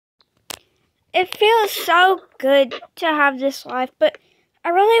it feels so good to have this life, but I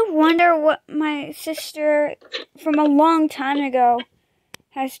really wonder what my sister from a long time ago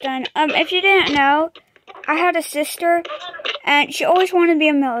has done. If you didn't know, I had a sister, and she always wanted to be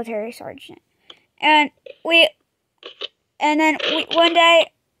a military sergeant. And then one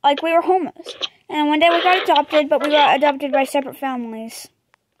day, like, we were homeless. And one day we got adopted, but we got adopted by separate families.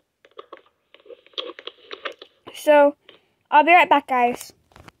 So, I'll be right back, guys.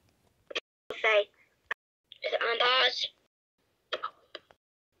 Okay. I'm boss.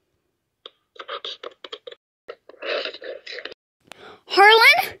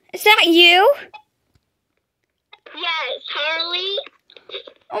 Harlan? Is that you? Yes, Harley.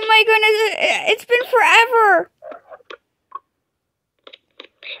 Oh my goodness, it's been forever.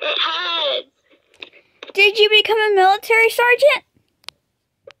 It has. Did you become a military sergeant?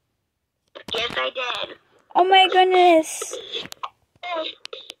 Yes, I did. Oh my goodness.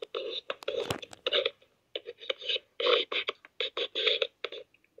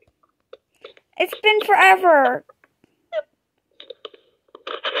 It's been forever.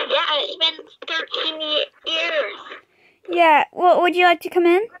 Yeah, it's been 13 years. Yeah, well, would you like to come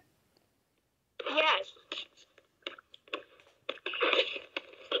in? Yes.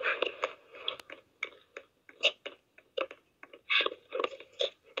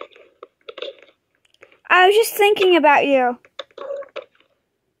 I was just thinking about you.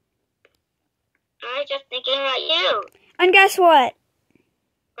 I was just thinking about you. And guess what?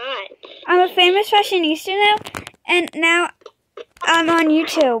 What? I'm a famous fashionista now, and now I'm on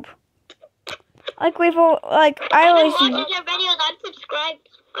YouTube. I always watching your videos. I'm subscribed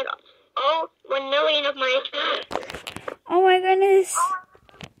on 1 million of my accounts. Oh my goodness.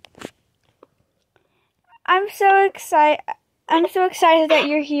 I'm so excited that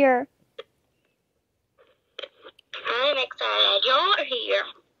you're here. I'm excited you're here.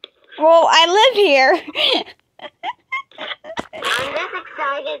 Well, I live here. I'm just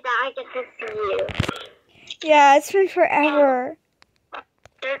excited that I get to see you. Yeah, it's been forever.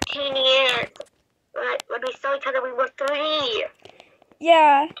 13 years. When we saw each other, we were 3.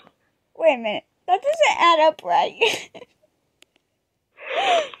 Yeah. Wait a minute. That doesn't add up right.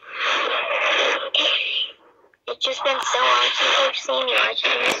 It's just been so long since I've seen you. I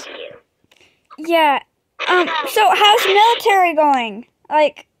just miss you. Yeah. So how's military going?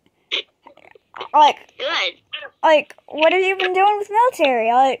 Good. What have you been doing with military?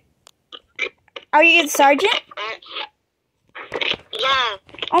 Are you a sergeant? Yeah.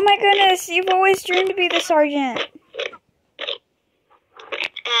 Oh my goodness, you've always dreamed to be the sergeant.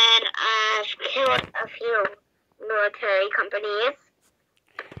 And I've killed a few military companies.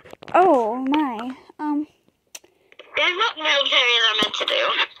 Oh my. That's what militaries are meant to do.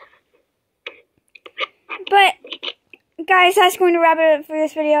 But, guys, that's going to wrap it up for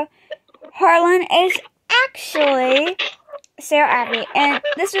this video. Harlan is actually Sarah Abby, and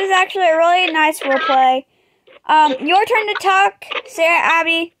this was actually a really nice roleplay. Your turn to talk, Sarah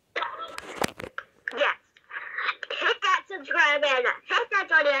Abby. Yes. Hit that subscribe and hit that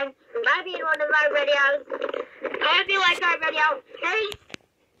join in. You might be in one of our videos. Hope you like our video.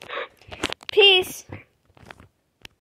 Peace. Peace.